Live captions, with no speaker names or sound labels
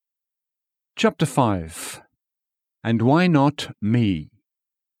Chapter 5. And why not me?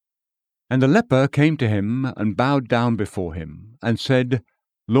 And a leper came to him and bowed down before him, and said,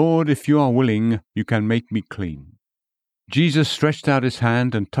 Lord, if you are willing, you can make me clean. Jesus stretched out his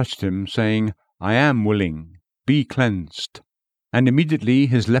hand and touched him, saying, I am willing, be cleansed. And immediately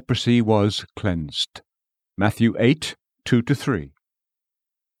his leprosy was cleansed. Matthew 8, 2-3.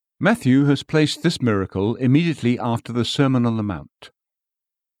 Matthew has placed this miracle immediately after the Sermon on the Mount.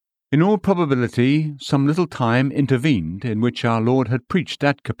 In all probability, some little time intervened in which our Lord had preached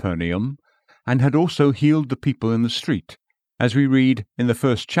at Capernaum, and had also healed the people in the street, as we read in the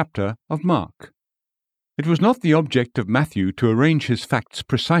first chapter of Mark. It was not the object of Matthew to arrange his facts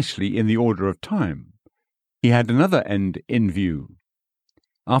precisely in the order of time. He had another end in view.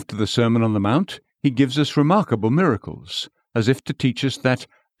 After the Sermon on the Mount, he gives us remarkable miracles, as if to teach us that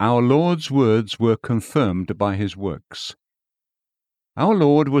our Lord's words were confirmed by his works. Our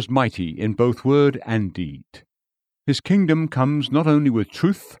Lord was mighty in both word and deed. His kingdom comes not only with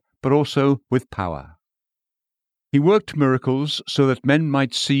truth, but also with power. He worked miracles so that men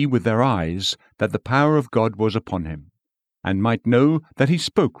might see with their eyes that the power of God was upon him, and might know that he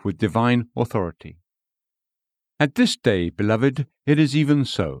spoke with divine authority. At this day, beloved, it is even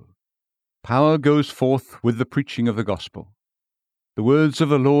so. Power goes forth with the preaching of the gospel. The words of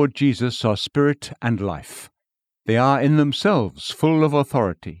the Lord Jesus are spirit and life. They are in themselves full of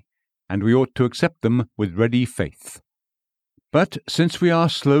authority, and we ought to accept them with ready faith. But since we are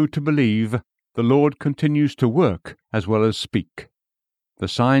slow to believe, the Lord continues to work as well as speak. The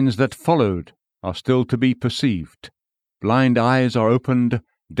signs that followed are still to be perceived. Blind eyes are opened,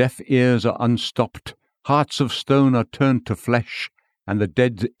 deaf ears are unstopped, hearts of stone are turned to flesh, and the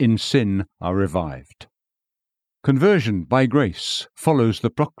dead in sin are revived. Conversion by grace follows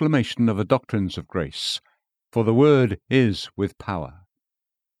the proclamation of the doctrines of grace, for the word is with power.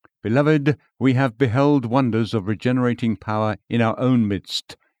 Beloved, we have beheld wonders of regenerating power in our own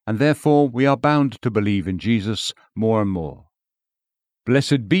midst, and therefore we are bound to believe in Jesus more and more.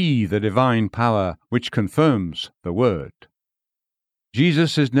 Blessed be the divine power which confirms the word.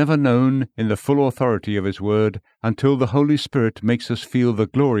 Jesus is never known in the full authority of his word until the Holy Spirit makes us feel the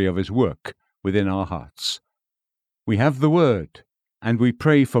glory of his work within our hearts. We have the word, and we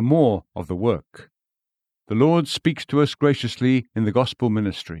pray for more of the work. The Lord speaks to us graciously in the gospel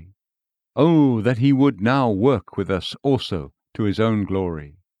ministry. Oh, that he would now work with us also to his own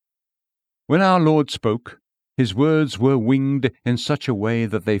glory. When our Lord spoke, his words were winged in such a way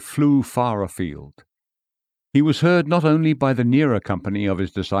that they flew far afield. He was heard not only by the nearer company of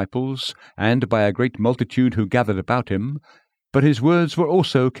his disciples and by a great multitude who gathered about him, but his words were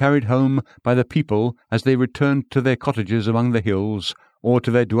also carried home by the people as they returned to their cottages among the hills or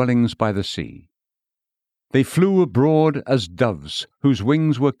to their dwellings by the sea. They flew abroad as doves whose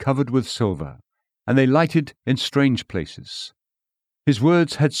wings were covered with silver, and they lighted in strange places. His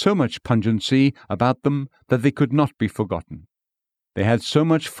words had so much pungency about them that they could not be forgotten. They had so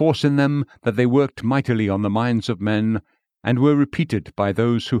much force in them that they worked mightily on the minds of men, and were repeated by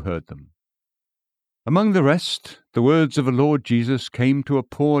those who heard them. Among the rest, the words of the Lord Jesus came to a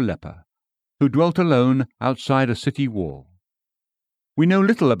poor leper, who dwelt alone outside a city wall. We know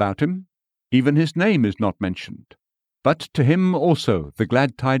little about him. Even his name is not mentioned. But to him also the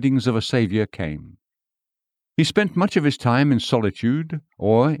glad tidings of a Saviour came. He spent much of his time in solitude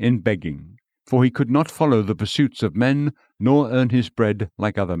or in begging, for he could not follow the pursuits of men nor earn his bread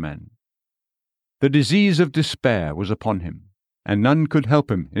like other men. The disease of despair was upon him, and none could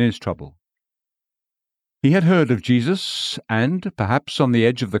help him in his trouble. He had heard of Jesus, and, perhaps on the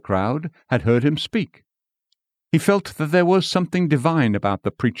edge of the crowd, had heard him speak. He felt that there was something divine about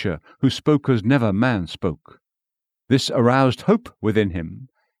the preacher who spoke as never man spoke. This aroused hope within him,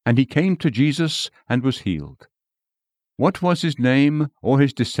 and he came to Jesus and was healed. What was his name, or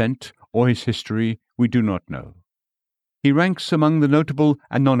his descent, or his history, we do not know. He ranks among the notable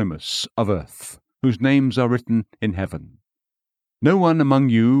anonymous of earth, whose names are written in heaven. No one among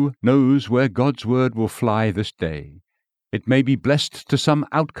you knows where God's word will fly this day. It may be blessed to some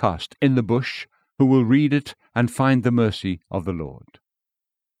outcast in the bush, who will read it and find the mercy of the Lord.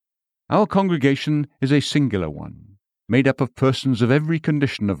 Our congregation is a singular one, made up of persons of every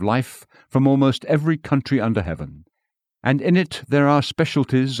condition of life from almost every country under heaven, and in it there are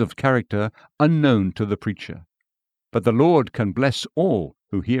specialties of character unknown to the preacher, but the Lord can bless all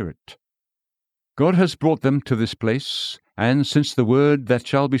who hear it. God has brought them to this place, and since the word that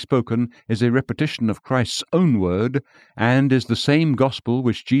shall be spoken is a repetition of Christ's own word, and is the same gospel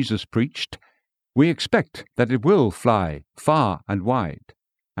which Jesus preached, we expect that it will fly far and wide,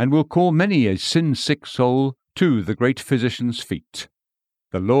 and will call many a sin-sick soul to the great physician's feet.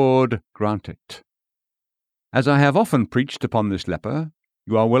 The Lord grant it. As I have often preached upon this leper,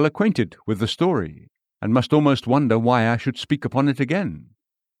 you are well acquainted with the story, and must almost wonder why I should speak upon it again.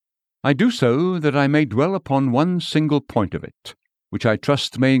 I do so that I may dwell upon one single point of it, which I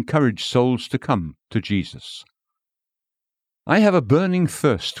trust may encourage souls to come to Jesus. I have a burning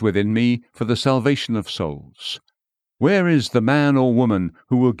thirst within me for the salvation of souls. Where is the man or woman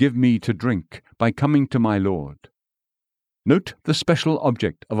who will give me to drink by coming to my Lord? Note the special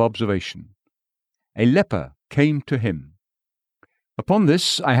object of observation. A leper came to him. Upon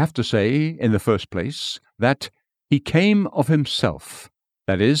this, I have to say, in the first place, that he came of himself,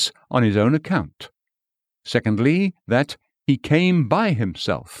 that is, on his own account. Secondly, that he came by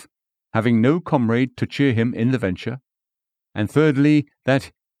himself, having no comrade to cheer him in the venture. And thirdly,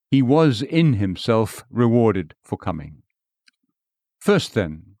 that he was in himself rewarded for coming. First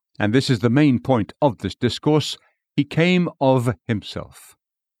then, and this is the main point of this discourse, he came of himself.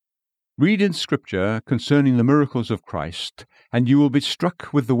 Read in Scripture concerning the miracles of Christ, and you will be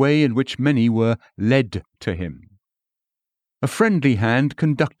struck with the way in which many were led to him. A friendly hand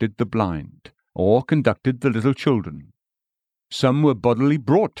conducted the blind, or conducted the little children. Some were bodily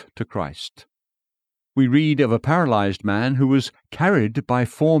brought to Christ. We read of a paralyzed man who was carried by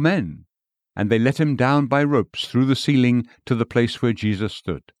 4 men, and they let him down by ropes through the ceiling to the place where Jesus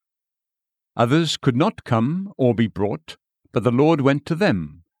stood. Others could not come or be brought, but the Lord went to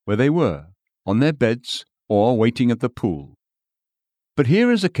them where they were, on their beds or waiting at the pool. But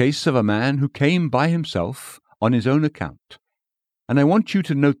here is a case of a man who came by himself on his own account. And I want you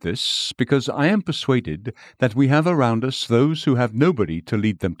to note this, because I am persuaded that we have around us those who have nobody to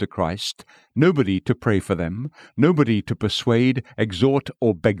lead them to Christ, nobody to pray for them, nobody to persuade, exhort,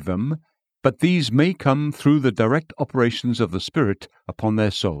 or beg them, but these may come through the direct operations of the Spirit upon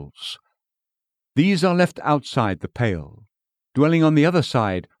their souls. These are left outside the pale, dwelling on the other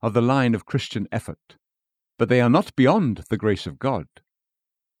side of the line of Christian effort, but they are not beyond the grace of God.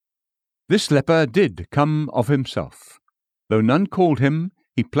 This leper did come of himself. Though none called him,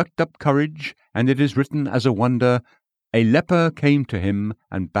 he plucked up courage, and it is written as a wonder, a leper came to him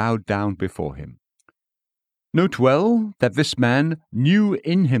and bowed down before him. Note well that this man knew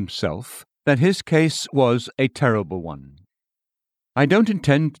in himself that his case was a terrible one. I don't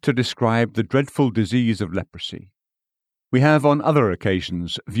intend to describe the dreadful disease of leprosy. We have on other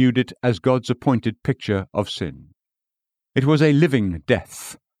occasions viewed it as God's appointed picture of sin. It was a living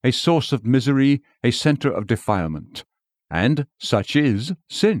death, a source of misery, a center of defilement. And such is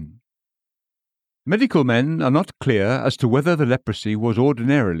sin. Medical men are not clear as to whether the leprosy was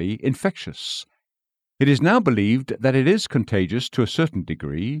ordinarily infectious. It is now believed that it is contagious to a certain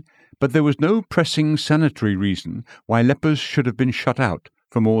degree, but there was no pressing sanitary reason why lepers should have been shut out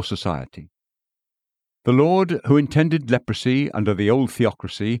from all society. The Lord, who intended leprosy under the old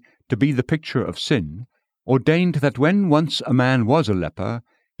theocracy to be the picture of sin, ordained that when once a man was a leper,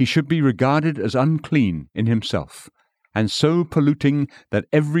 he should be regarded as unclean in himself, and so polluting that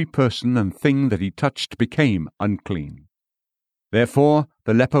every person and thing that he touched became unclean. Therefore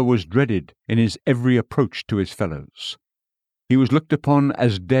the leper was dreaded in his every approach to his fellows. He was looked upon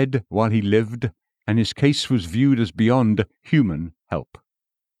as dead while he lived, and his case was viewed as beyond human help.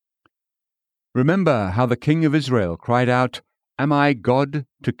 Remember how the king of Israel cried out, "Am I God,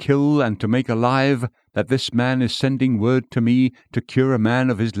 to kill and to make alive, that this man is sending word to me to cure a man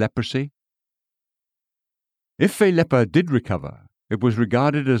of his leprosy?" If a leper did recover, it was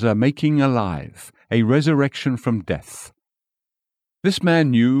regarded as a making alive, a resurrection from death. This man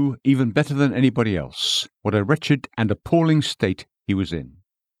knew, even better than anybody else, what a wretched and appalling state he was in.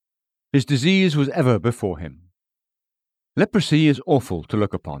 His disease was ever before him. Leprosy is awful to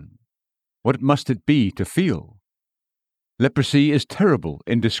look upon. What must it be to feel? Leprosy is terrible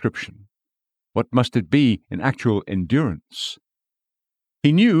in description. What must it be in actual endurance?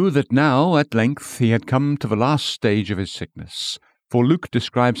 He knew that now, at length, he had come to the last stage of his sickness, for Luke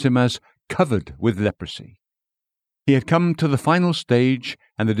describes him as covered with leprosy. He had come to the final stage,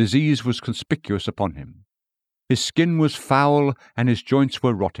 and the disease was conspicuous upon him. His skin was foul, and his joints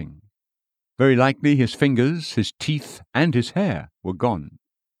were rotting. Very likely his fingers, his teeth, and his hair were gone,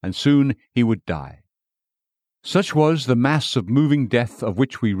 and soon he would die. Such was the mass of moving death of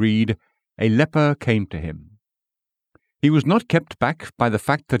which we read, "A leper came to him." He was not kept back by the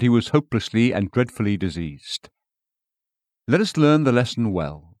fact that he was hopelessly and dreadfully diseased. Let us learn the lesson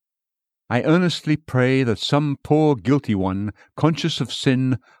well. I earnestly pray that some poor guilty one, conscious of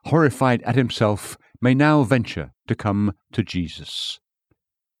sin, horrified at himself, may now venture to come to Jesus.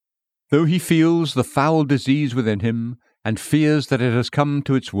 Though he feels the foul disease within him, and fears that it has come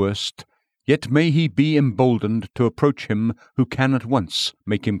to its worst, yet may he be emboldened to approach him who can at once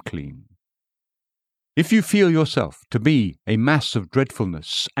make him clean. If you feel yourself to be a mass of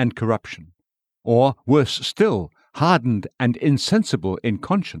dreadfulness and corruption, or worse still, hardened and insensible in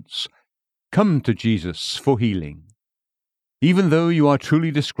conscience, come to Jesus for healing. Even though you are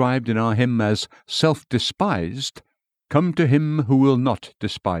truly described in our hymn as self-despised, come to him who will not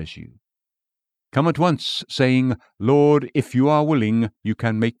despise you. Come at once, saying, Lord, if you are willing, you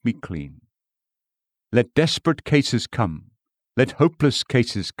can make me clean. Let desperate cases come. Let hopeless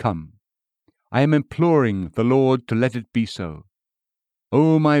cases come. I am imploring the Lord to let it be so.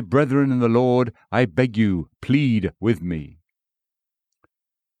 O my brethren in the Lord, I beg you, plead with me.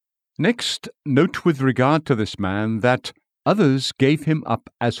 Next, note with regard to this man that others gave him up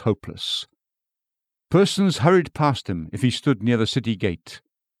as hopeless. Persons hurried past him if he stood near the city gate.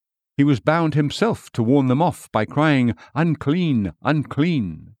 He was bound himself to warn them off by crying, Unclean,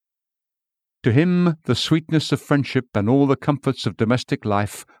 unclean. To him the sweetness of friendship and all the comforts of domestic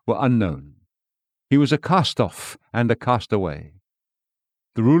life were unknown. He was a cast-off and a castaway.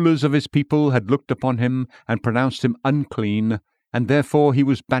 The rulers of his people had looked upon him and pronounced him unclean, and therefore he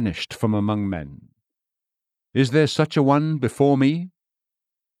was banished from among men. Is there such a one before me?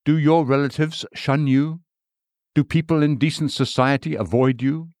 Do your relatives shun you? Do people in decent society avoid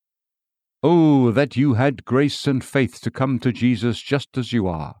you? Oh, that you had grace and faith to come to Jesus just as you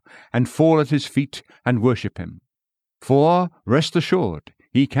are, and fall at his feet and worship him. For, rest assured,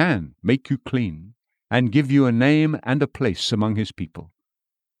 he can make you clean, and give you a name and a place among his people.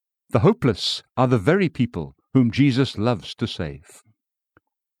 The hopeless are the very people whom Jesus loves to save.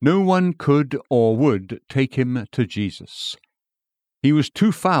 No one could or would take him to Jesus. He was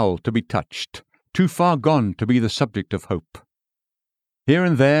too foul to be touched, too far gone to be the subject of hope. Here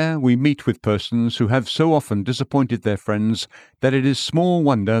and there we meet with persons who have so often disappointed their friends that it is small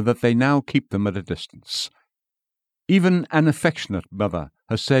wonder that they now keep them at a distance. Even an affectionate mother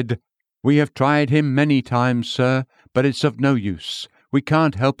has said, We have tried him many times, sir, but it's of no use. We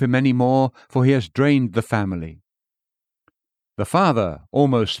can't help him any more, for he has drained the family. The father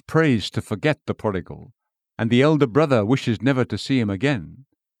almost prays to forget the prodigal, and the elder brother wishes never to see him again.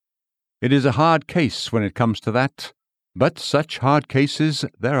 It is a hard case when it comes to that, but such hard cases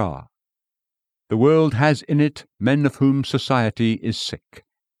there are. The world has in it men of whom society is sick.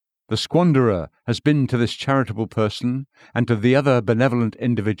 The squanderer has been to this charitable person and to the other benevolent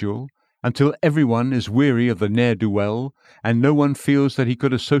individual, until everyone is weary of the ne'er-do-well, and no one feels that he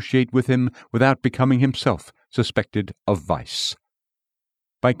could associate with him without becoming himself suspected of vice.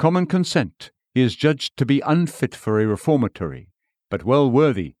 By common consent, he is judged to be unfit for a reformatory, but well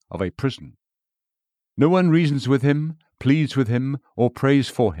worthy of a prison. No one reasons with him, pleads with him, or prays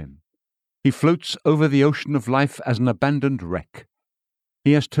for him. He floats over the ocean of life as an abandoned wreck.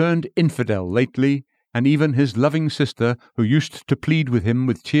 He has turned infidel lately, and even his loving sister, who used to plead with him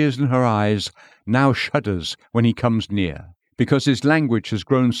with tears in her eyes, now shudders when he comes near, because his language has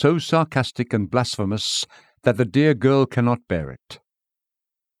grown so sarcastic and blasphemous that the dear girl cannot bear it.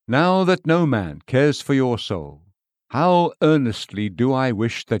 Now that no man cares for your soul, how earnestly do I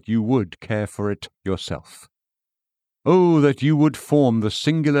wish that you would care for it yourself. Oh, that you would form the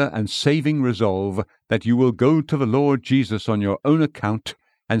singular and saving resolve that you will go to the Lord Jesus on your own account,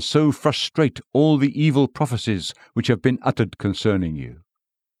 and so frustrate all the evil prophecies which have been uttered concerning you.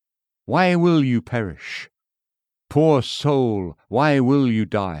 Why will you perish? Poor soul, why will you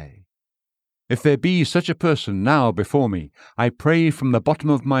die? If there be such a person now before me, I pray from the bottom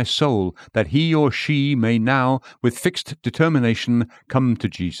of my soul that he or she may now, with fixed determination, come to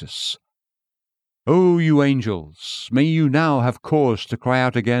Jesus. O you angels, may you now have cause to cry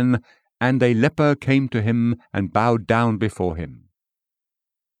out again, And a leper came to him and bowed down before him.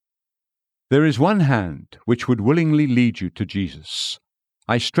 There is one hand which would willingly lead you to Jesus.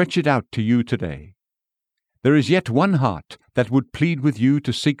 I stretch it out to you today. There is yet one heart that would plead with you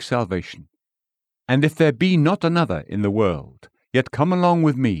to seek salvation. And if there be not another in the world, yet come along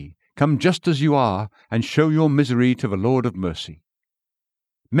with me, come just as you are, and show your misery to the Lord of mercy.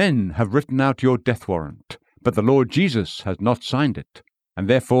 Men have written out your death warrant, but the Lord Jesus has not signed it, and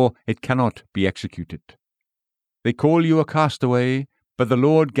therefore it cannot be executed. They call you a castaway, but the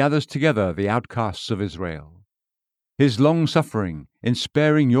Lord gathers together the outcasts of Israel. His long-suffering in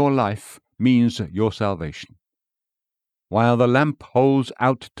sparing your life means your salvation. While the lamp holds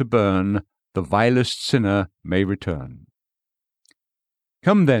out to burn, the vilest sinner may return.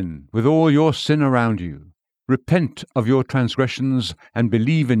 Come then, with all your sin around you, repent of your transgressions and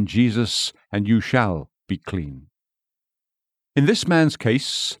believe in Jesus, and you shall be clean. In this man's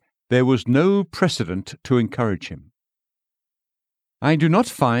case, there was no precedent to encourage him. I do not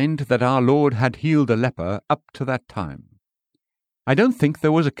find that our Lord had healed a leper up to that time. I don't think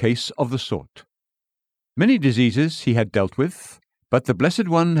there was a case of the sort. Many diseases he had dealt with, but the Blessed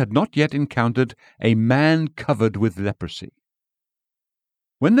One had not yet encountered a man covered with leprosy.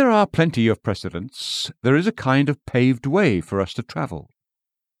 When there are plenty of precedents, there is a kind of paved way for us to travel.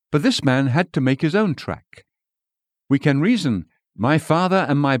 But this man had to make his own track. We can reason, my father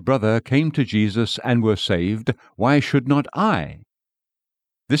and my brother came to Jesus and were saved, why should not I?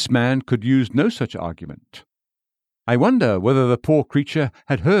 This man could use no such argument. I wonder whether the poor creature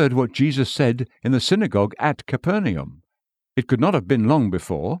had heard what Jesus said in the synagogue at Capernaum. It could not have been long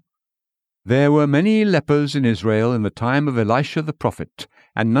before. There were many lepers in Israel in the time of Elisha the prophet,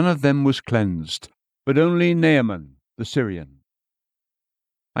 and none of them was cleansed, but only Naaman the Syrian.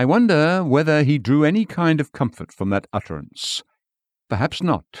 I wonder whether he drew any kind of comfort from that utterance. Perhaps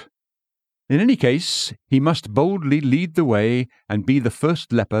not. In any case, he must boldly lead the way and be the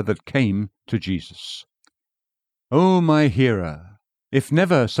first leper that came to Jesus. Oh, my hearer, if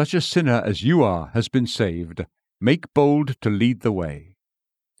never such a sinner as you are has been saved, make bold to lead the way.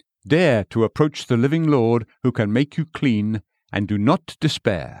 Dare to approach the living Lord who can make you clean, and do not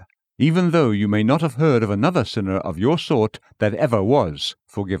despair, even though you may not have heard of another sinner of your sort that ever was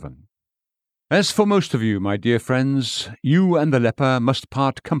forgiven. As for most of you, my dear friends, you and the leper must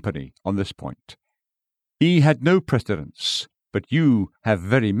part company on this point. He had no precedents, but you have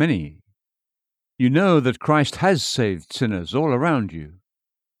very many. You know that Christ has saved sinners all around you.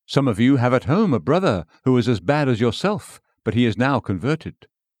 Some of you have at home a brother who is as bad as yourself, but he is now converted.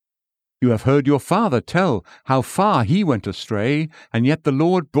 You have heard your father tell how far he went astray, and yet the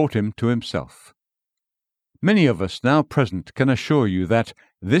Lord brought him to himself. Many of us now present can assure you that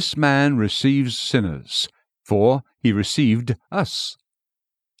this man receives sinners, for he received us.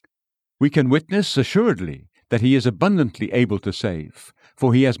 We can witness assuredly that he is abundantly able to save,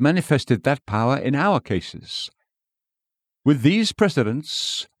 for he has manifested that power in our cases. With these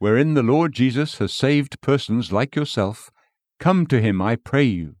precedents, wherein the Lord Jesus has saved persons like yourself, come to him, I pray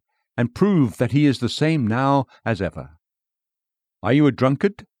you, and prove that he is the same now as ever. Are you a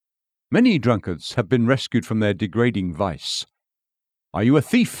drunkard? Many drunkards have been rescued from their degrading vice. Are you a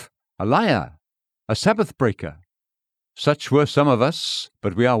thief, a liar, a Sabbath breaker? Such were some of us,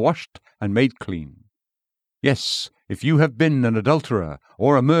 but we are washed and made clean. Yes, if you have been an adulterer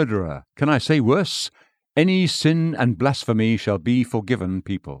or a murderer, can I say worse? Any sin and blasphemy shall be forgiven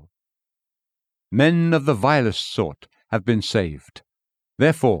people. Men of the vilest sort have been saved.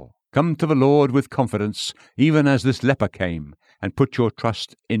 Therefore, come to the Lord with confidence, even as this leper came, and put your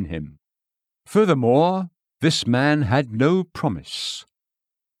trust in him. Furthermore, this man had no promise.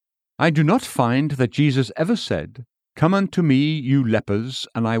 I do not find that Jesus ever said, "Come unto me, you lepers,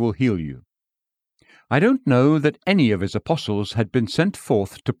 and I will heal you." I don't know that any of his apostles had been sent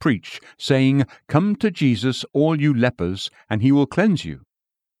forth to preach, saying, "Come to Jesus, all you lepers, and he will cleanse you."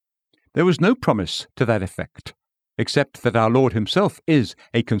 There was no promise to that effect, except that our Lord himself is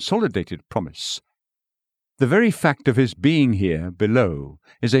a consolidated promise. The very fact of his being here below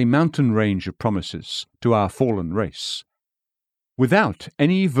is a mountain range of promises to our fallen race. Without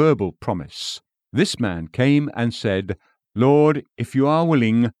any verbal promise, this man came and said, "Lord, if you are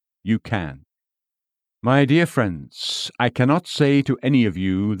willing, you can." My dear friends, I cannot say to any of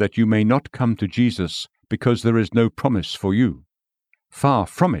you that you may not come to Jesus because there is no promise for you. Far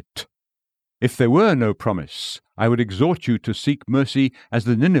from it. If there were no promise, I would exhort you to seek mercy as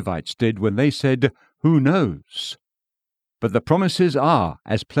the Ninevites did when they said, "Who knows?" But the promises are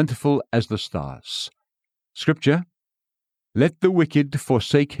as plentiful as the stars. Scripture: "Let the wicked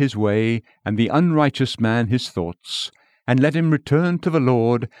forsake his way, and the unrighteous man his thoughts, and let him return to the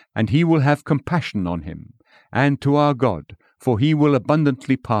Lord, and he will have compassion on him, and to our God, for he will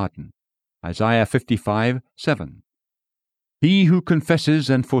abundantly pardon." Isaiah 55:7. He who confesses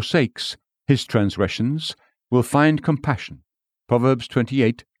and forsakes his transgressions will find compassion. Proverbs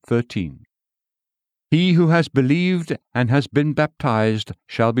 28:13. He who has believed and has been baptized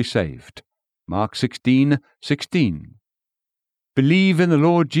shall be saved. Mark 16:16. Believe in the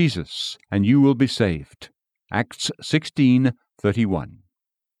Lord Jesus, and you will be saved. Acts 16:31.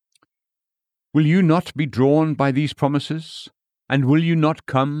 Will you not be drawn by these promises? And will you not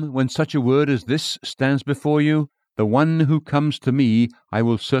come when such a word as this stands before you? "The one who comes to me I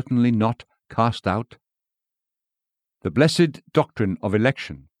will certainly not cast out"? The blessed doctrine of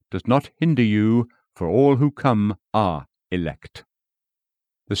election does not hinder you, for all who come are elect.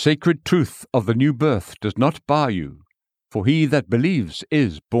 The sacred truth of the new birth does not bar you, for he that believes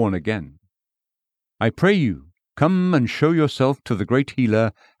is born again. I pray you, come and show yourself to the great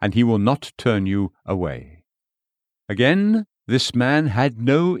healer, and he will not turn you away. Again, This man had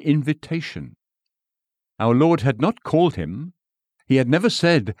no invitation. Our Lord had not called him. He had never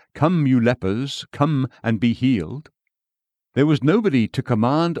said, "Come, you lepers, come and be healed." There was nobody to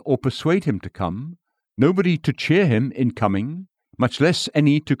command or persuade him to come, nobody to cheer him in coming, much less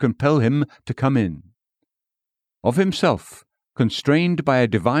any to compel him to come in. Of himself, constrained by a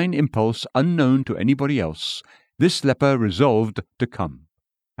divine impulse unknown to anybody else, this leper resolved to come,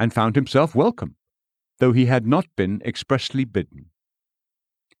 and found himself welcome, though he had not been expressly bidden.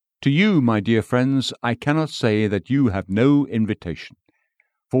 To you, my dear friends, I cannot say that you have no invitation,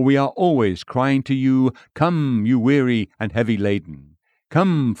 for we are always crying to you, "Come, you weary and heavy laden.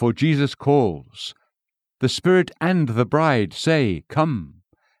 Come, for Jesus calls." The Spirit and the bride say, "Come."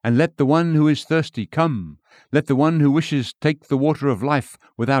 And let the one who is thirsty come. Let the one who wishes take the water of life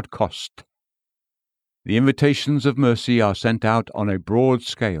without cost. The invitations of mercy are sent out on a broad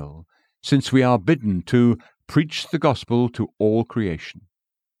scale, since we are bidden to preach the gospel to all creation.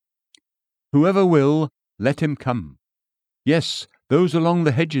 Whoever will, let him come. Yes, those along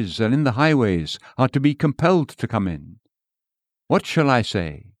the hedges and in the highways are to be compelled to come in. What shall I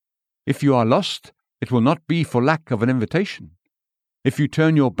say? If you are lost, it will not be for lack of an invitation. If you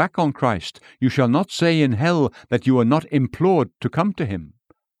turn your back on Christ, you shall not say in hell that you are not implored to come to him.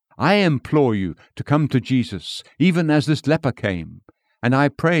 I implore you to come to Jesus, even as this leper came, and I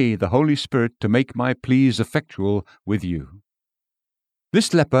pray the Holy Spirit to make my pleas effectual with you.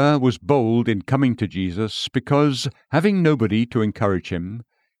 This leper was bold in coming to Jesus because, having nobody to encourage him,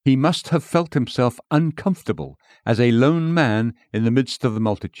 he must have felt himself uncomfortable as a lone man in the midst of the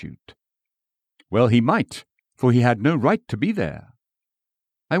multitude. Well, he might, for he had no right to be there.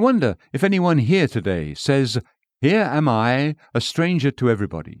 I wonder if anyone here today says, "Here am I, a stranger to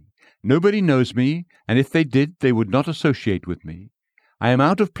everybody. Nobody knows me, and if they did, they would not associate with me. I am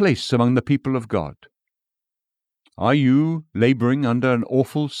out of place among the people of God." Are you laboring under an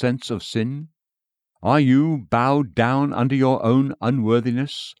awful sense of sin? Are you bowed down under your own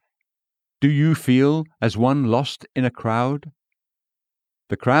unworthiness? Do you feel as one lost in a crowd?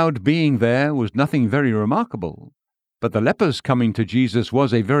 The crowd being there was nothing very remarkable, but the lepers coming to Jesus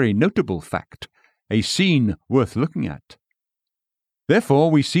was a very notable fact, a scene worth looking at.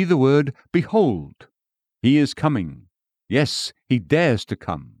 Therefore we see the word "behold." He is coming. Yes, he dares to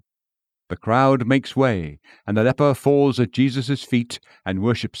come. The crowd makes way, and the leper falls at Jesus' feet and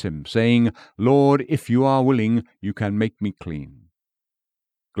worships him, saying, "Lord, if you are willing, you can make me clean."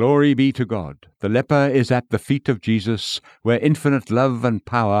 Glory be to God. The leper is at the feet of Jesus, where infinite love and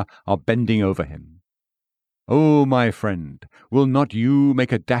power are bending over him. Oh, my friend, will not you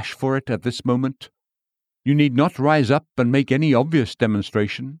make a dash for it at this moment? You need not rise up and make any obvious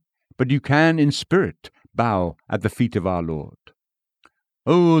demonstration, but you can in spirit bow at the feet of our Lord.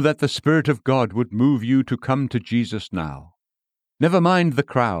 Oh, that the Spirit of God would move you to come to Jesus now. Never mind the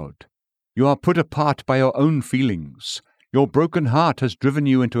crowd. You are put apart by your own feelings. Your broken heart has driven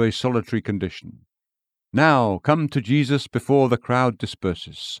you into a solitary condition. Now come to Jesus before the crowd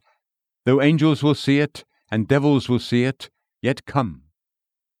disperses. Though angels will see it, and devils will see it, yet come.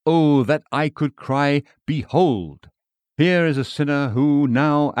 Oh, that I could cry, "Behold!" Here is a sinner who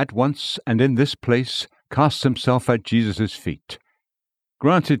now, at once, and in this place, casts himself at Jesus' feet.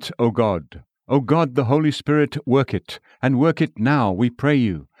 Grant it, O God, the Holy Spirit, work it, and work it now, we pray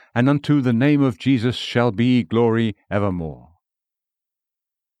you, and unto the name of Jesus shall be glory evermore.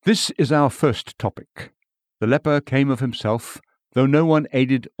 This is our first topic. The leper came of himself, though no one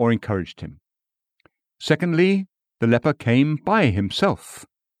aided or encouraged him. Secondly, the leper came by himself.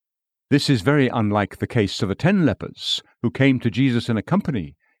 This is very unlike the case of the 10 lepers, who came to Jesus in a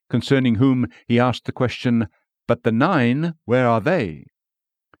company, concerning whom he asked the question, "But the 9, where are they?"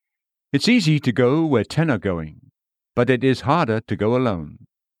 It's easy to go where 10 are going, but it is harder to go alone.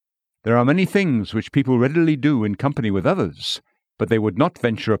 There are many things which people readily do in company with others, but they would not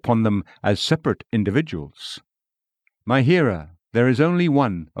venture upon them as separate individuals. My hearer, there is only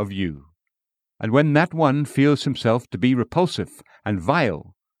one of you, and when that one feels himself to be repulsive and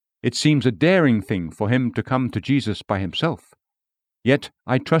vile, it seems a daring thing for him to come to Jesus by himself. Yet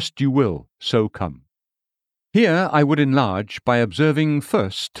I trust you will so come. Here I would enlarge by observing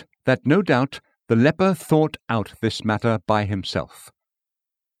first that no doubt the leper thought out this matter by himself.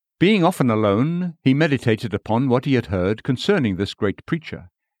 Being often alone, he meditated upon what he had heard concerning this great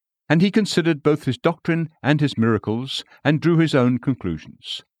preacher, and he considered both his doctrine and his miracles, and drew his own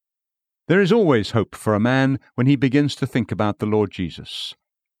conclusions. There is always hope for a man when he begins to think about the Lord Jesus.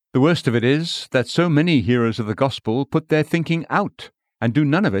 The worst of it is that so many hearers of the gospel put their thinking out, and do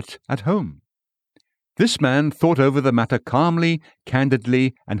none of it at home. This man thought over the matter calmly,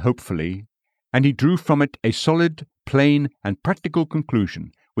 candidly, and hopefully, and he drew from it a solid, plain, and practical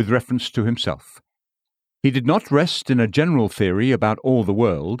conclusion with reference to himself. He did not rest in a general theory about all the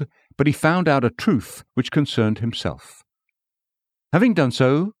world, but he found out a truth which concerned himself. Having done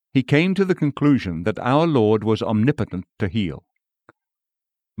so, he came to the conclusion that our Lord was omnipotent to heal.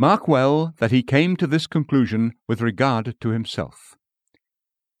 Mark well that he came to this conclusion with regard to himself.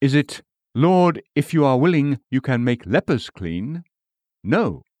 Is it, "Lord, if you are willing, you can make lepers clean"?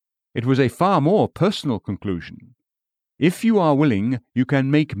 No, it was a far more personal conclusion. If you are willing, you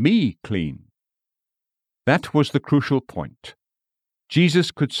can make me clean. That was the crucial point.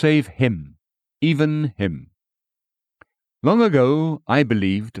 Jesus could save him, even him. Long ago, I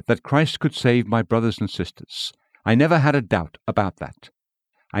believed that Christ could save my brothers and sisters. I never had a doubt about that.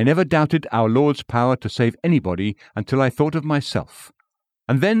 I never doubted our Lord's power to save anybody until I thought of myself.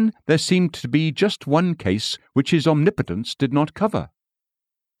 And then there seemed to be just one case which his omnipotence did not cover.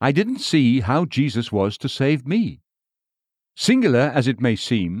 I didn't see how Jesus was to save me. Singular as it may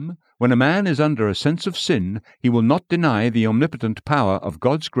seem, when a man is under a sense of sin, he will not deny the omnipotent power of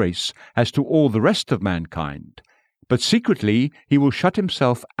God's grace as to all the rest of mankind, but secretly he will shut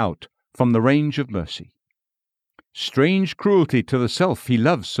himself out from the range of mercy. Strange cruelty to the self he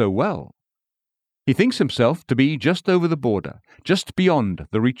loves so well. He thinks himself to be just over the border, just beyond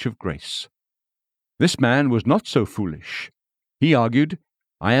the reach of grace. This man was not so foolish. He argued,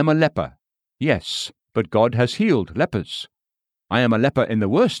 "I am a leper. Yes, but God has healed lepers. I am a leper in the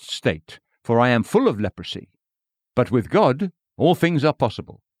worst state, for I am full of leprosy. But with God, all things are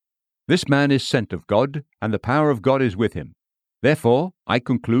possible. This man is sent of God, and the power of God is with him. Therefore, I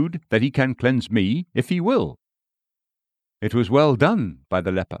conclude that he can cleanse me if he will." It was well done by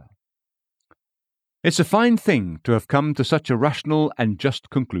the leper. It's a fine thing to have come to such a rational and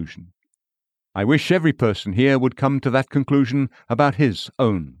just conclusion. I wish every person here would come to that conclusion about his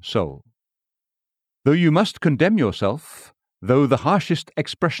own soul. Though you must condemn yourself, though the harshest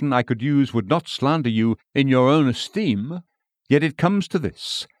expression I could use would not slander you in your own esteem, yet it comes to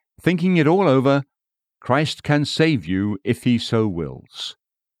this, thinking it all over, Christ can save you if he so wills.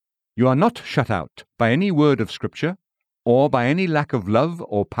 You are not shut out by any word of Scripture, or by any lack of love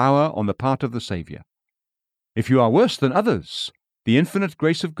or power on the part of the Saviour. If you are worse than others, the infinite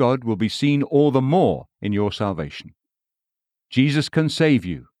grace of God will be seen all the more in your salvation. Jesus can save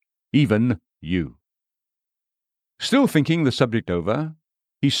you, even you. Still thinking the subject over,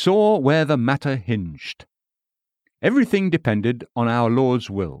 he saw where the matter hinged. Everything depended on our Lord's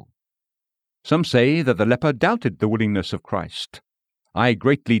will. Some say that the leper doubted the willingness of Christ. I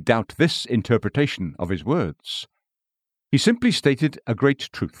greatly doubt this interpretation of his words. He simply stated a great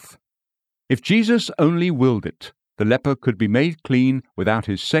truth. If Jesus only willed it, the leper could be made clean without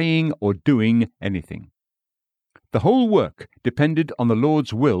his saying or doing anything. The whole work depended on the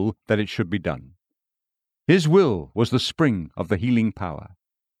Lord's will that it should be done. His will was the spring of the healing power.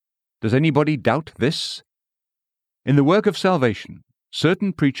 Does anybody doubt this? In the work of salvation,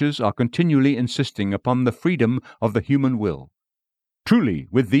 certain preachers are continually insisting upon the freedom of the human will. Truly,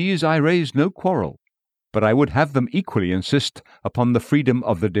 with these I raise no quarrel, but I would have them equally insist upon the freedom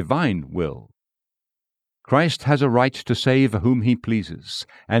of the divine will. Christ has a right to save whom he pleases,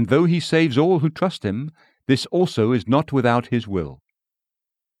 and though he saves all who trust him, this also is not without his will.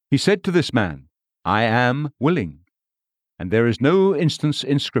 He said to this man, "I am willing," and there is no instance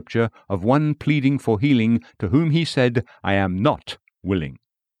in Scripture of one pleading for healing to whom he said, "I am not willing."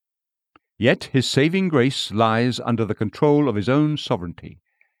 Yet his saving grace lies under the control of his own sovereignty.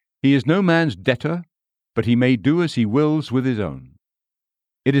 He is no man's debtor, but he may do as he wills with his own.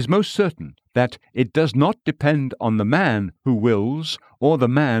 It is most certain that it does not depend on the man who wills or the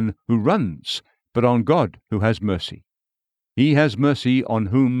man who runs, but on God who has mercy. He has mercy on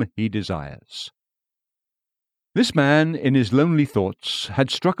whom he desires. This man, in his lonely thoughts, had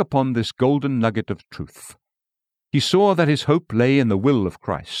struck upon this golden nugget of truth. He saw that his hope lay in the will of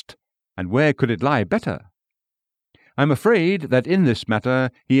Christ, and where could it lie better? I am afraid that in this matter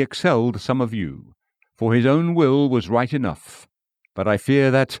he excelled some of you, for his own will was right enough, but I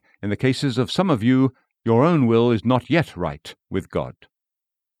fear that, in the cases of some of you, your own will is not yet right with God.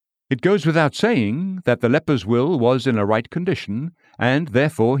 It goes without saying that the leper's will was in a right condition, and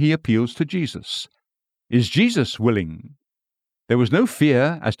therefore he appeals to Jesus. Is Jesus willing? There was no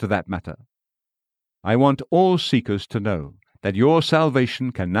fear as to that matter. I want all seekers to know that your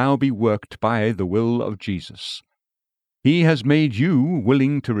salvation can now be worked by the will of Jesus. He has made you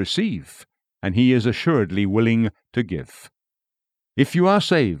willing to receive, and he is assuredly willing to give. If you are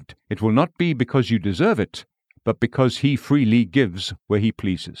saved, it will not be because you deserve it, but because he freely gives where he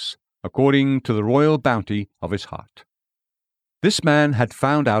pleases, according to the royal bounty of his heart. This man had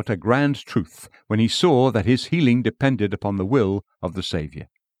found out a grand truth when he saw that his healing depended upon the will of the Saviour.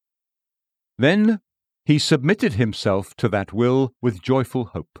 Then he submitted himself to that will with joyful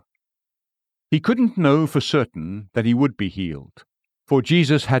hope. He couldn't know for certain that he would be healed, for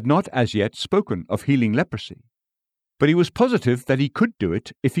Jesus had not as yet spoken of healing leprosy, but he was positive that he could do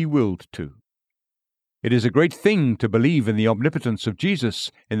it if he willed to. It is a great thing to believe in the omnipotence of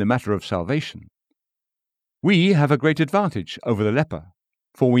Jesus in the matter of salvation. We have a great advantage over the leper,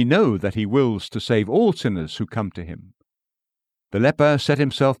 for we know that he wills to save all sinners who come to him. The leper set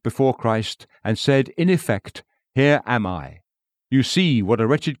himself before Christ and said, in effect, "Here am I. You see what a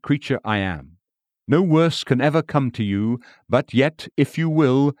wretched creature I am. No worse can ever come to you, but yet, if you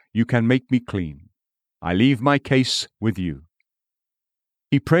will, you can make me clean. I leave my case with you."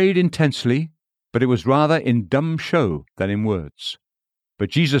 He prayed intensely, but it was rather in dumb show than in words.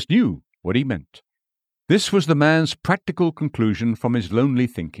 But Jesus knew what he meant. This was the man's practical conclusion from his lonely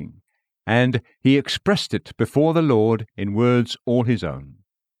thinking, and he expressed it before the Lord in words all his own.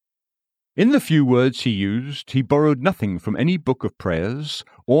 In the few words he used, he borrowed nothing from any book of prayers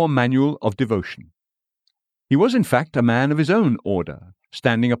or manual of devotion. He was in fact a man of his own order,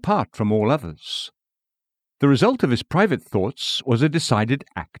 standing apart from all others. The result of his private thoughts was a decided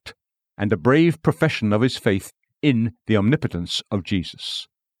act, and a brave profession of his faith in the omnipotence of Jesus.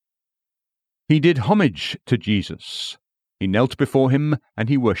 He did homage to Jesus. He knelt before him and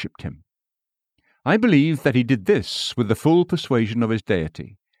he worshipped him. I believe that he did this with the full persuasion of his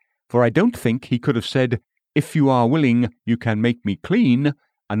deity, for I don't think he could have said, "If you are willing, you can make me clean,"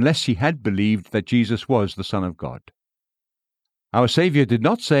 unless he had believed that Jesus was the Son of God. Our Saviour did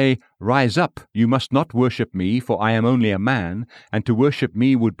not say, "Rise up, you must not worship me, for I am only a man, and to worship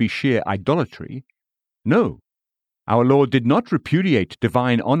me would be sheer idolatry." No, our Lord did not repudiate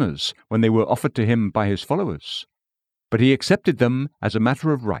divine honours when they were offered to him by his followers, but he accepted them as a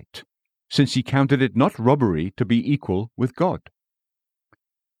matter of right, since he counted it not robbery to be equal with God.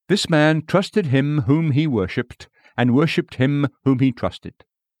 This man trusted him whom he worshipped, and worshipped him whom he trusted.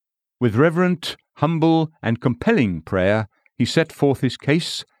 With reverent, humble, and compelling prayer, he set forth his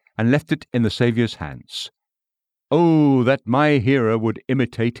case and left it in the Saviour's hands. Oh, that my hearer would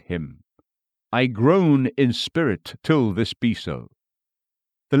imitate him! I groan in spirit till this be so.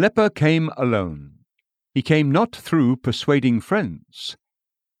 The leper came alone. He came not through persuading friends.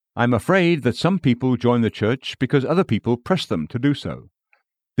 I'm afraid that some people join the church because other people press them to do so.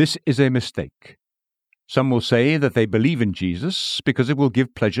 This is a mistake. Some will say that they believe in Jesus because it will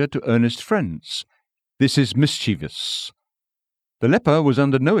give pleasure to earnest friends. This is mischievous. The leper was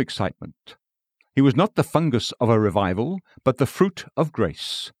under no excitement. He was not the fungus of a revival, but the fruit of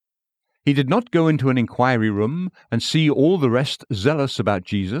grace. He did not go into an inquiry room and see all the rest zealous about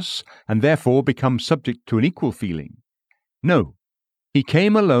Jesus, and therefore become subject to an equal feeling. No, he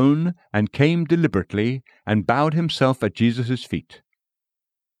came alone, and came deliberately, and bowed himself at Jesus' feet.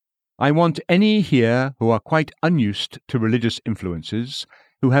 I want any here who are quite unused to religious influences,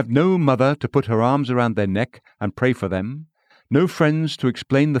 who have no mother to put her arms around their neck and pray for them, no friends to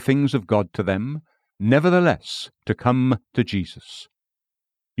explain the things of God to them, nevertheless to come to Jesus.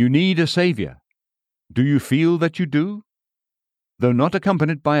 You need a Saviour. Do you feel that you do? Though not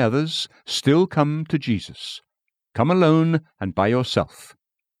accompanied by others, still come to Jesus. Come alone and by yourself.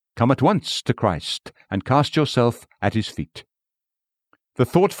 Come at once to Christ and cast yourself at his feet. The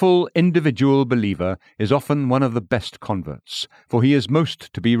thoughtful individual believer is often one of the best converts, for he is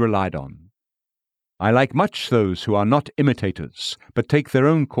most to be relied on. I like much those who are not imitators, but take their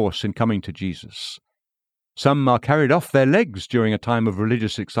own course in coming to Jesus. Some are carried off their legs during a time of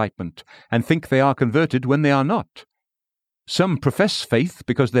religious excitement, and think they are converted when they are not. Some profess faith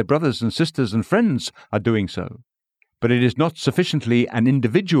because their brothers and sisters and friends are doing so, but it is not sufficiently an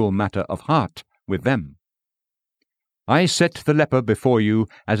individual matter of heart with them. I set the leper before you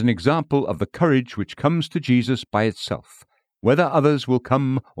as an example of the courage which comes to Jesus by itself, whether others will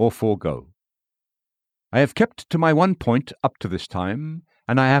come or forego. I have kept to my one point up to this time,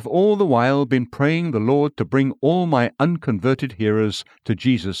 and I have all the while been praying the Lord to bring all my unconverted hearers to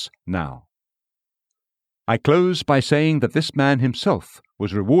Jesus now. I close by saying that this man himself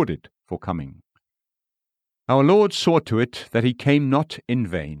was rewarded for coming. Our Lord saw to it that he came not in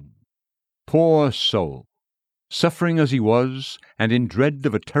vain. Poor soul! Suffering as he was, and in dread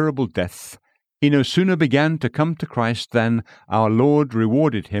of a terrible death, he no sooner began to come to Christ than our Lord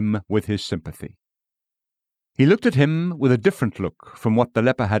rewarded him with his sympathy. He looked at him with a different look from what the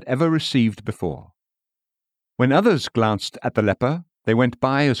leper had ever received before. When others glanced at the leper, they went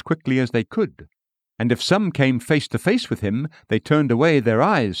by as quickly as they could, and if some came face to face with him, they turned away their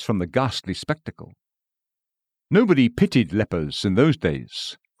eyes from the ghastly spectacle. Nobody pitied lepers in those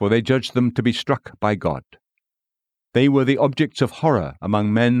days, for they judged them to be struck by God. They were the objects of horror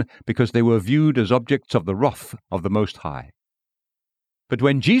among men because they were viewed as objects of the wrath of the Most High. But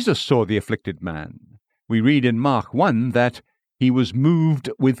when Jesus saw the afflicted man, we read in Mark 1 that he was moved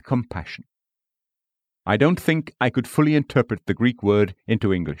with compassion. I don't think I could fully interpret the Greek word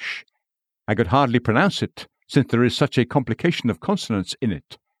into English. I could hardly pronounce it, since there is such a complication of consonants in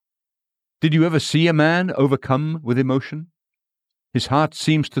it. Did you ever see a man overcome with emotion? His heart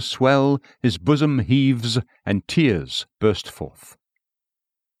seems to swell, his bosom heaves, and tears burst forth.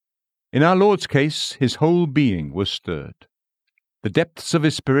 In our Lord's case, his whole being was stirred. The depths of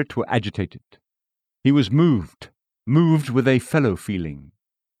his spirit were agitated. He was moved with a fellow feeling.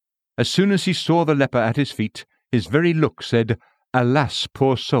 As soon as he saw the leper at his feet, his very look said, "Alas,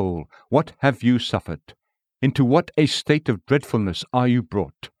 poor soul, what have you suffered? Into what a state of dreadfulness are you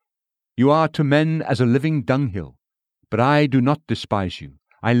brought? You are to men as a living dunghill. But I do not despise you.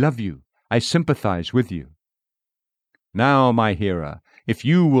 I love you. I sympathize with you." Now, my hearer, if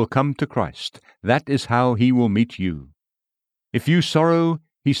you will come to Christ, that is how he will meet you. If you sorrow,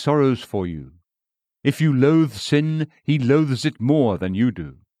 he sorrows for you. If you loathe sin, he loathes it more than you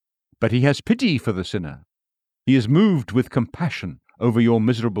do. But he has pity for the sinner. He is moved with compassion over your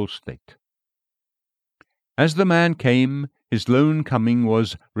miserable state. As the man came, his lone coming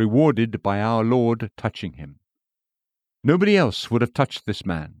was rewarded by our Lord touching him. Nobody else would have touched this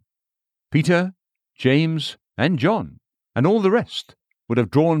man. Peter, James, and John, and all the rest, would have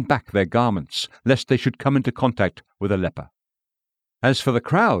drawn back their garments, lest they should come into contact with a leper. As for the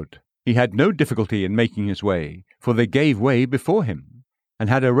crowd, he had no difficulty in making his way, for they gave way before him, and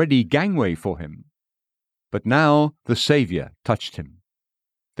had a ready gangway for him. But now the Saviour touched him.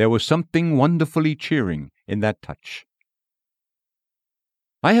 There was something wonderfully cheering in that touch.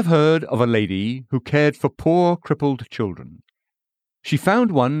 I have heard of a lady who cared for poor crippled children. She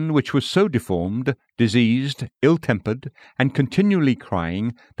found one which was so deformed, diseased, ill-tempered, and continually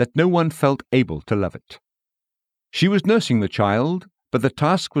crying that no one felt able to love it. She was nursing the child, but the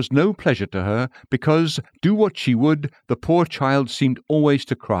task was no pleasure to her, because, do what she would, the poor child seemed always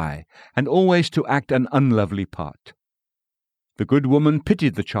to cry, and always to act an unlovely part. The good woman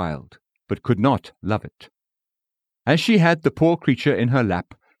pitied the child, but could not love it. As she had the poor creature in her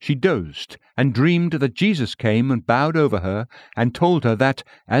lap, she dozed, and dreamed that Jesus came and bowed over her, and told her that,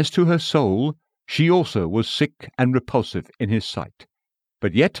 as to her soul, she also was sick and repulsive in his sight.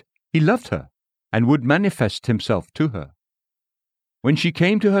 But yet he loved her, and would manifest himself to her. When she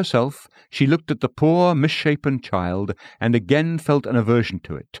came to herself, she looked at the poor misshapen child, and again felt an aversion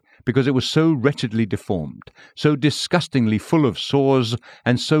to it, because it was so wretchedly deformed, so disgustingly full of sores,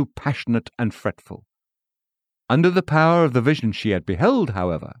 and so passionate and fretful. Under the power of the vision she had beheld,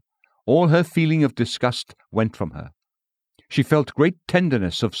 however, all her feeling of disgust went from her. She felt great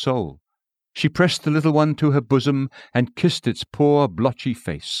tenderness of soul. She pressed the little one to her bosom, and kissed its poor blotchy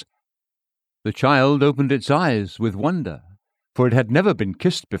face. The child opened its eyes with wonder, for it had never been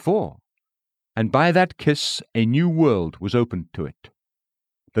kissed before, and by that kiss a new world was opened to it.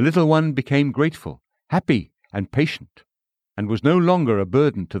 The little one became grateful, happy, and patient, and was no longer a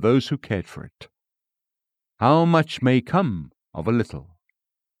burden to those who cared for it. How much may come of a little?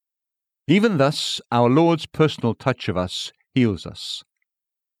 Even thus, our Lord's personal touch of us heals us.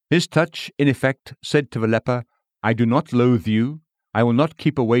 His touch, in effect, said to the leper, "I do not loathe you. I will not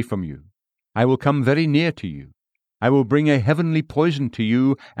keep away from you. I will come very near to you. I will bring a heavenly poison to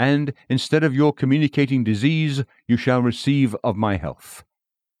you, and, instead of your communicating disease, you shall receive of my health."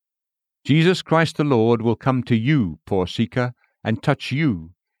 Jesus Christ the Lord will come to you, poor seeker, and touch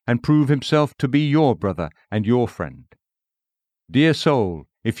you, and prove himself to be your brother and your friend. Dear soul,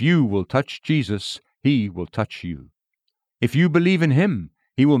 if you will touch Jesus, he will touch you. If you believe in him,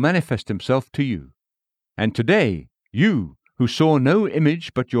 he will manifest himself to you. And today, you, who saw no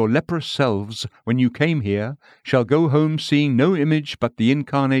image but your leprous selves when you came here, shall go home seeing no image but the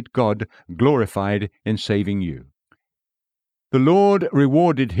incarnate God glorified in saving you. The Lord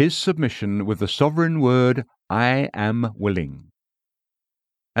rewarded his submission with the sovereign word, "I am willing."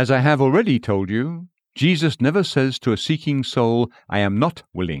 As I have already told you, Jesus never says to a seeking soul, "I am not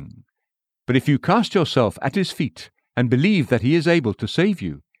willing." But if you cast yourself at his feet and believe that he is able to save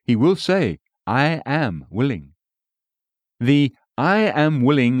you, he will say, "I am willing." The "I am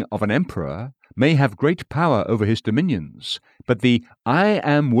willing" of an emperor may have great power over his dominions, but the "I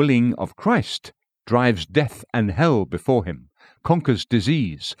am willing" of Christ drives death and hell before him, conquers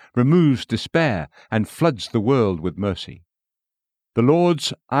disease, removes despair, and floods the world with mercy. The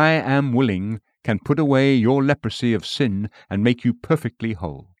Lord's "I am willing" can put away your leprosy of sin and make you perfectly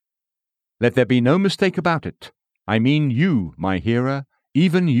whole. Let there be no mistake about it. I mean you, my hearer,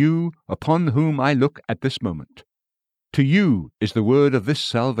 even you upon whom I look at this moment. To you is the word of this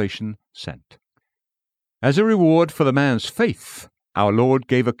salvation sent. As a reward for the man's faith, our Lord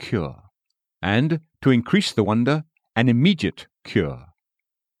gave a cure, and, to increase the wonder, an immediate cure.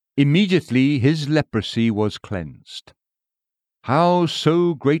 Immediately his leprosy was cleansed. How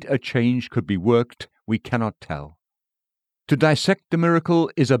so great a change could be worked, we cannot tell. To dissect the miracle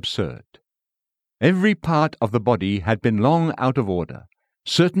is absurd. Every part of the body had been long out of order,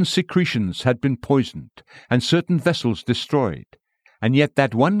 certain secretions had been poisoned, and certain vessels destroyed, and yet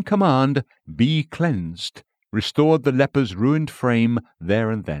that one command, "Be cleansed," restored the leper's ruined frame there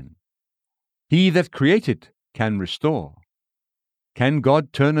and then. He that created can restore. Can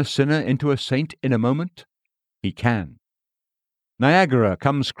God turn a sinner into a saint in a moment? He can. Niagara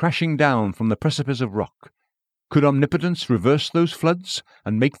comes crashing down from the precipice of rock. Could Omnipotence reverse those floods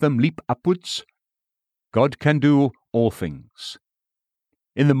and make them leap upwards? God can do all things.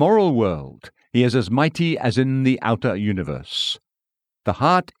 In the moral world, he is as mighty as in the outer universe. The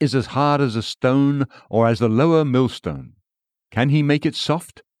heart is as hard as a stone or as the lower millstone. Can he make it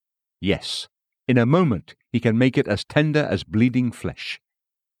soft? Yes. In a moment he can make it as tender as bleeding flesh.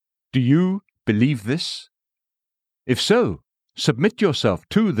 Do you believe this? If so, submit yourself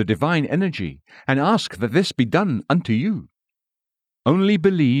to the divine energy and ask that this be done unto you. Only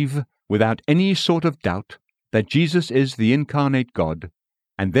believe, without any sort of doubt, that Jesus is the incarnate God,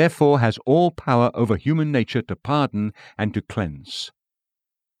 and therefore has all power over human nature to pardon and to cleanse.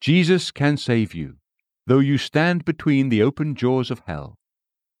 Jesus can save you, though you stand between the open jaws of hell.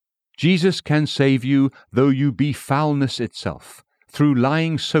 Jesus can save you, though you be foulness itself, through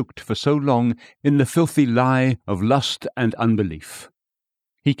lying soaked for so long in the filthy lie of lust and unbelief.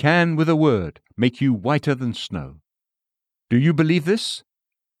 He can, with a word, make you whiter than snow. Do you believe this?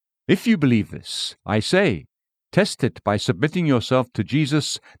 If you believe this, I say, test it by submitting yourself to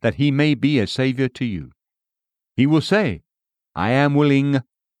Jesus that he may be a Saviour to you. He will say, "I am willing,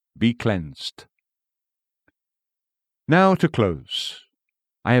 be cleansed." Now to close.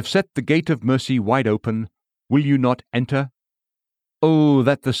 I have set the gate of mercy wide open. Will you not enter? Oh,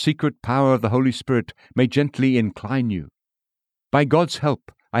 that the secret power of the Holy Spirit may gently incline you. By God's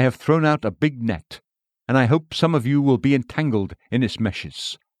help, I have thrown out a big net, and I hope some of you will be entangled in its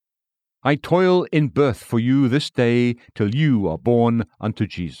meshes. I toil in birth for you this day till you are born unto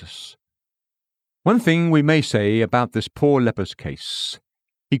Jesus. One thing we may say about this poor leper's case.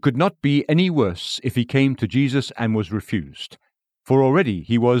 He could not be any worse if he came to Jesus and was refused, for already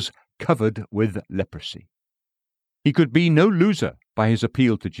he was covered with leprosy. He could be no loser by his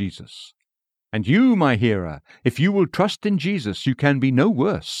appeal to Jesus. And you, my hearer, if you will trust in Jesus, you can be no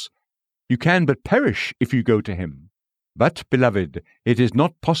worse. You can but perish if you go to him. But, beloved, it is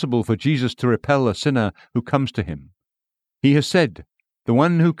not possible for Jesus to repel a sinner who comes to him. He has said, "The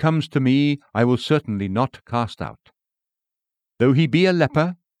one who comes to me I will certainly not cast out." Though he be a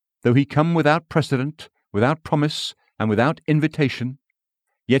leper, though he come without precedent, without promise, and without invitation,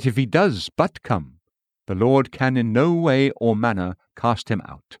 yet if he does but come, the Lord can in no way or manner cast him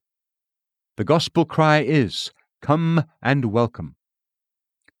out. The gospel cry is, "Come and welcome."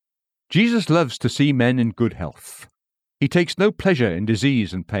 Jesus loves to see men in good health. He takes no pleasure in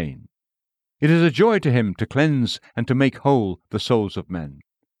disease and pain. It is a joy to him to cleanse and to make whole the souls of men.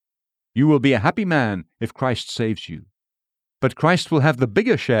 You will be a happy man if Christ saves you. But Christ will have the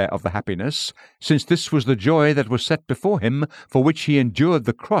bigger share of the happiness, since this was the joy that was set before him, for which he endured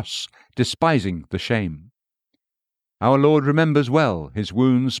the cross, despising the shame. Our Lord remembers well his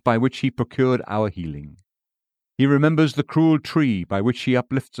wounds by which he procured our healing. He remembers the cruel tree by which he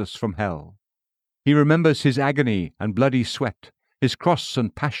uplifts us from hell. He remembers his agony and bloody sweat, his cross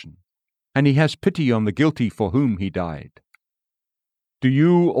and passion, and he has pity on the guilty for whom he died. Do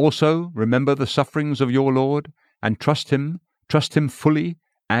you also remember the sufferings of your Lord, and trust him fully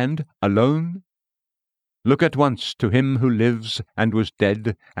and alone? Look at once to him who lives and was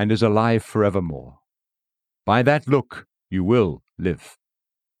dead and is alive forevermore. By that look you will live.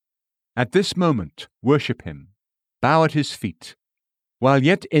 At this moment worship him, bow at his feet. While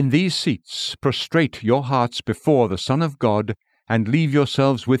yet in these seats, prostrate your hearts before the Son of God, and leave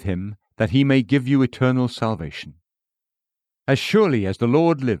yourselves with him, that he may give you eternal salvation. As surely as the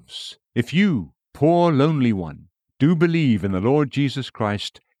Lord lives, if you, poor lonely one, do believe in the Lord Jesus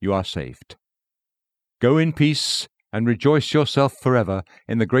Christ, you are saved. Go in peace, and rejoice yourself forever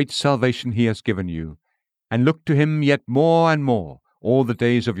in the great salvation he has given you, and look to him yet more and more all the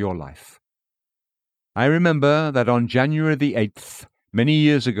days of your life. I remember that on January the 8th, many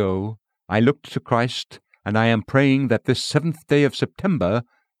years ago, I looked to Christ, and I am praying that this 7th day of September,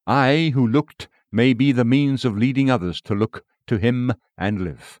 I, who looked, may be the means of leading others to look to Him and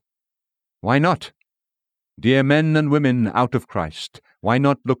live. Why not? Dear men and women out of Christ, why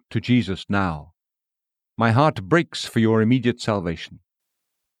not look to Jesus now? My heart breaks for your immediate salvation.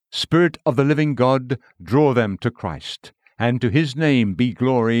 Spirit of the living God, draw them to Christ, and to His name be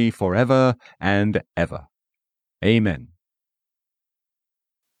glory forever and ever. Amen.